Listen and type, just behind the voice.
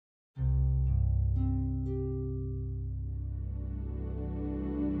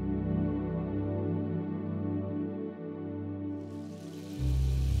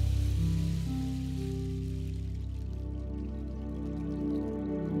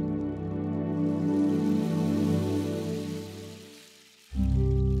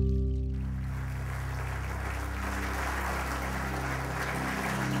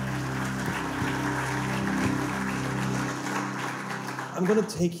I'm going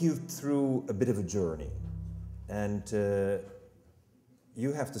to take you through a bit of a journey, and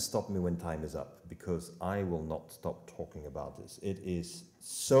you have to stop me when time is up, because I will not stop talking about this. It is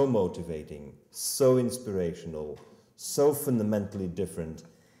so motivating, so inspirational, so fundamentally different,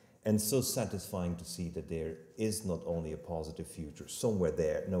 and so satisfying to see that there is not only a positive future somewhere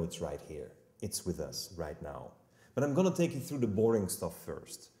there, no, it's right here. It's with us right now. But I'm going to take you through the boring stuff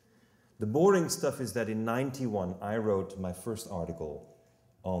first. The boring stuff is that in '91 I wrote my first article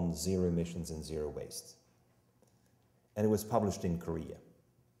on zero emissions and zero waste. And it was published in Korea.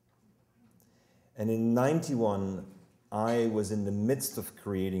 And in '91 I was in the midst of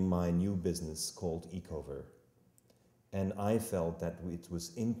creating my new business called Ecover. And I felt that it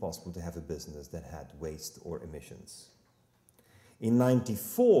was impossible to have a business that had waste or emissions. In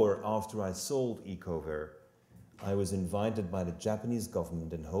 '94, after I sold Ecover, I was invited by the Japanese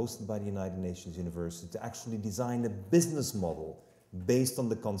government and hosted by the United Nations University to actually design a business model based on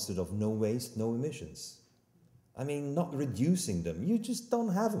the concept of no waste, no emissions. I mean, not reducing them, you just don't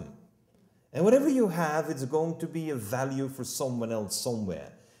have them. And whatever you have, it's going to be a value for someone else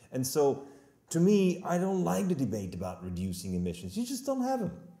somewhere. And so, to me, I don't like the debate about reducing emissions. You just don't have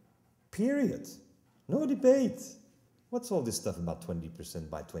them. Period. No debate. What's all this stuff about 20%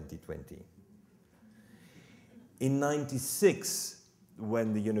 by 2020? In '96,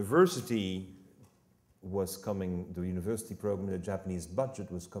 when the university was coming, the university program, the Japanese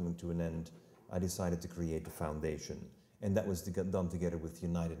budget was coming to an end, I decided to create a foundation. And that was done together with the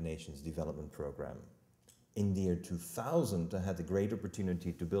United Nations Development Program. In the year 2000, I had the great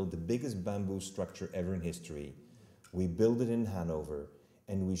opportunity to build the biggest bamboo structure ever in history. We built it in Hanover,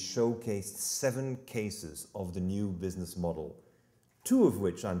 and we showcased 7 cases of the new business model, 2 of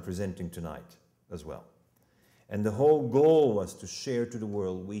which I'm presenting tonight as well. And the whole goal was to share to the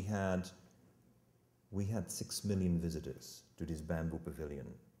world. We had 6 million visitors to this bamboo pavilion.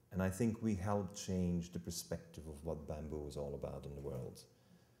 And I think we helped change the perspective of what bamboo is all about in the world.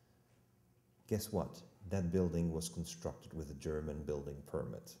 Guess what? That building was constructed with a German building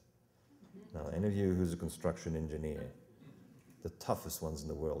permit. Now, any of you who's a construction engineer, the toughest ones in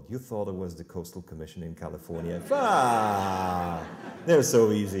the world, you thought it was the Coastal Commission in California. They're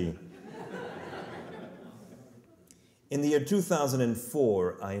so easy. In the year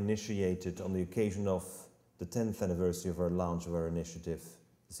 2004, I initiated, on the occasion of the 10th anniversary of our launch of our initiative,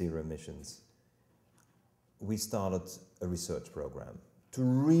 Zero Emissions, we started a research program to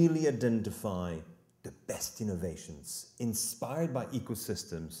really identify the best innovations inspired by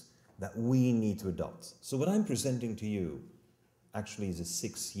ecosystems that we need to adopt. So what I'm presenting to you actually is a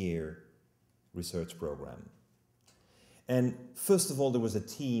 6-year research program. And first of all, there was a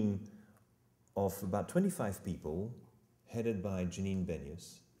team of about 25 people headed by Janine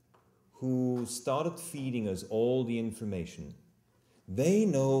Benius, who started feeding us all the information. They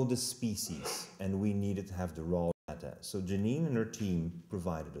know the species, and we needed to have the raw data. So Janine and her team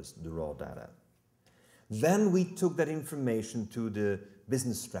provided us the raw data. Then we took that information to the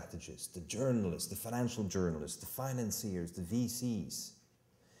business strategists, the journalists, the financial journalists, the financiers, the VCs.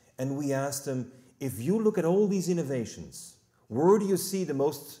 And we asked them, if you look at all these innovations, where do you see the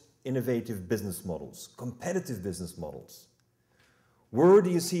most innovative business models, competitive business models? Where do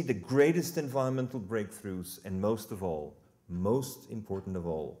you see the greatest environmental breakthroughs? And most of all, most important of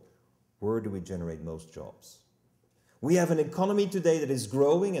all, where do we generate most jobs? We have an economy today that is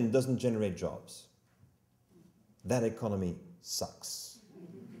growing and doesn't generate jobs. That economy sucks.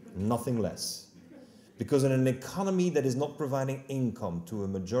 Nothing less. Because in an economy that is not providing income to a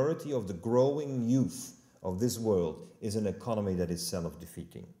majority of the growing youth of this world is an economy that is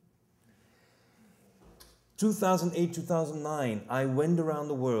self-defeating. 2008, 2009, I went around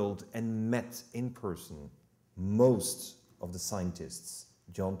the world and met in person most of the scientists,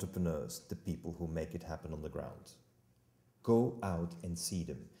 the entrepreneurs, the people who make it happen on the ground. Go out and see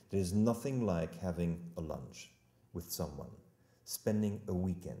them. There's nothing like having a lunch with someone, spending a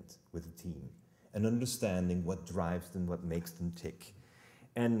weekend with a team, and understanding what drives them, what makes them tick.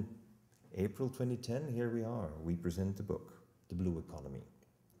 And April 2010, here we are. We present the book, The Blue Economy.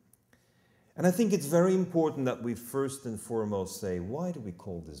 And I think it's very important that we first and foremost say, why do we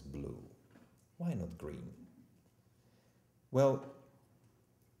call this blue? Why not green? Well,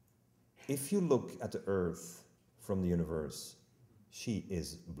 if you look at the Earth from the universe, she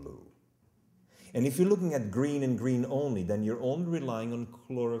is blue. And if you're looking at green and green only, then you're only relying on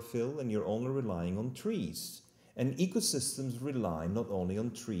chlorophyll and you're only relying on trees. And ecosystems rely not only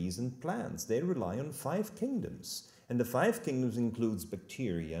on trees and plants, they rely on 5 kingdoms. And the 5 kingdoms includes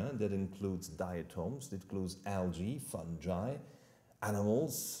bacteria, that includes diatoms, that includes algae, fungi,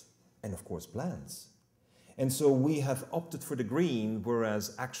 animals, and of course plants. And so we have opted for the green,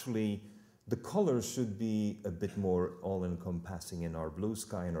 whereas actually the colors should be a bit more all-encompassing in our blue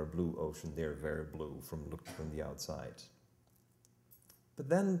sky and our blue ocean. They're very blue from looking from the outside. But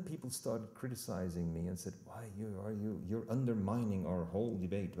then people started criticizing me and said, why you're undermining our whole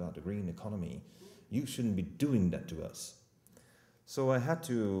debate about the green economy. You shouldn't be doing that to us. So I had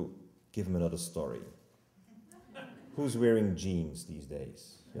to give him another story. Who's wearing jeans these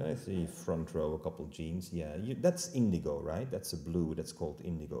days? Yeah, I see front row, a couple of jeans. Yeah, that's indigo, right? That's a blue, that's called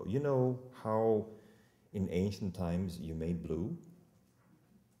indigo. You know how in ancient times you made blue?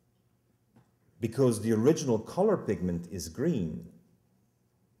 Because the original color pigment is green.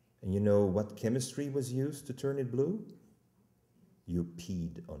 And you know what chemistry was used to turn it blue? You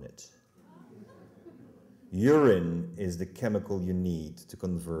peed on it. Urine is the chemical you need to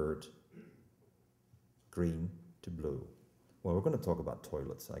convert green to blue. Well, we're going to talk about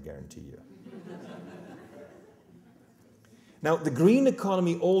toilets, I guarantee you. Now, the green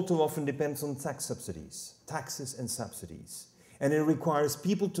economy all too often depends on taxes and subsidies. And it requires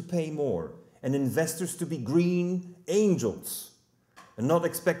people to pay more and investors to be green angels and not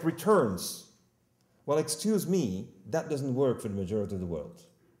expect returns. Well, excuse me, that doesn't work for the majority of the world.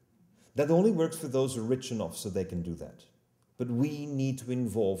 That only works for those who are rich enough so they can do that. But we need to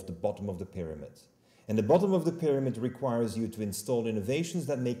involve the bottom of the pyramid. And the bottom of the pyramid requires you to install innovations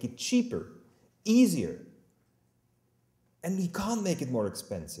that make it cheaper, easier. And we can't make it more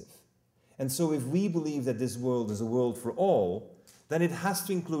expensive. And so if we believe that this world is a world for all, then it has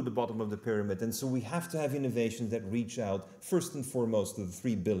to include the bottom of the pyramid. And so we have to have innovations that reach out, first and foremost, to the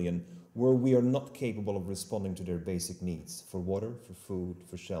 3 billion, where we are not capable of responding to their basic needs for water, for food,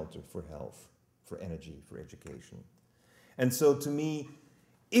 for shelter, for health, for energy, for education. And so to me,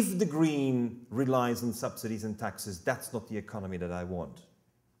 if the green relies on subsidies and taxes, that's not the economy that I want.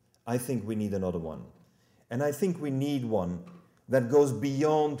 I think we need another one. And I think we need one that goes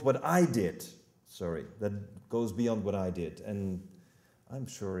beyond what I did. That goes beyond what I did. And I'm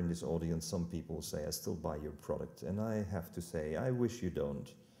sure in this audience some people will say, I still buy your product. And I have to say, I wish you don't.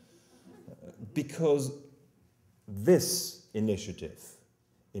 Because this initiative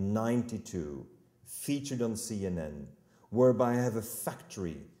in '92 featured on CNN, whereby I have a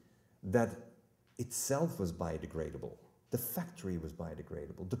factory that itself was biodegradable. The factory was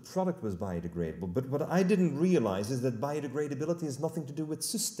biodegradable. The product was biodegradable. But what I didn't realize is that biodegradability has nothing to do with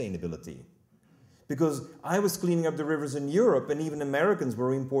sustainability. Because I was cleaning up the rivers in Europe, and even Americans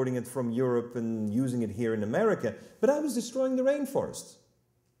were importing it from Europe and using it here in America, but I was destroying the rainforest.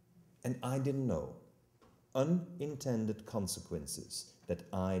 And I didn't know. Unintended consequences that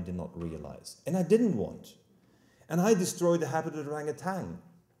I did not realize. And I didn't want. And I destroyed the habitat orangutan.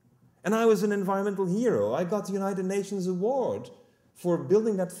 And I was an environmental hero. I got the United Nations Award for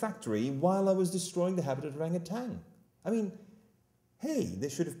building that factory while I was destroying the habitat orangutan. I mean, hey, they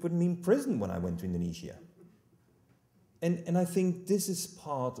should have put me in prison when I went to Indonesia. And I think this is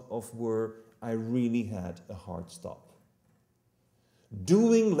part of where I really had a hard stop.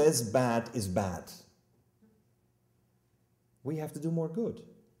 Doing less bad is bad. We have to do more good.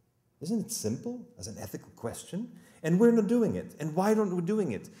 Isn't it simple as an ethical question? And we're not doing it. And why aren't we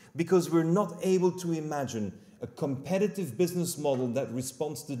doing it? Because we're not able to imagine a competitive business model that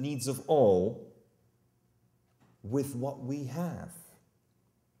responds to the needs of all with what we have.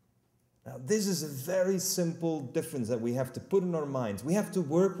 Now, this is a very simple difference that we have to put in our minds. We have to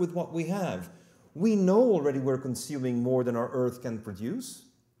work with what we have. We know already we're consuming more than our Earth can produce.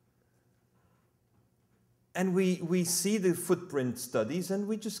 And we see the footprint studies and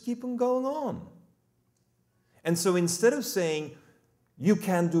we just keep on going on. And so instead of saying, you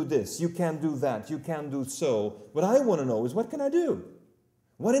can't do this, you can't do that, you can't do so, what I want to know is, what can I do?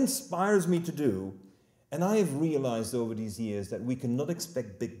 What inspires me to do? And I have realized over these years that we cannot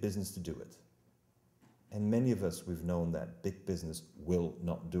expect big business to do it. And many of us, we've known that big business will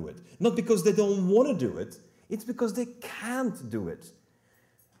not do it. Not because they don't want to do it, it's because they can't do it.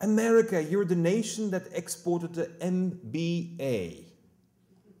 America, you're the nation that exported the MBA.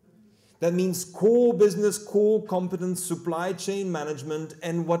 That means core business, core competence, supply chain management,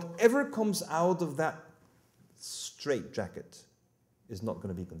 and whatever comes out of that straitjacket is not going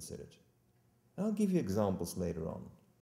to be considered. And I'll give you examples later on.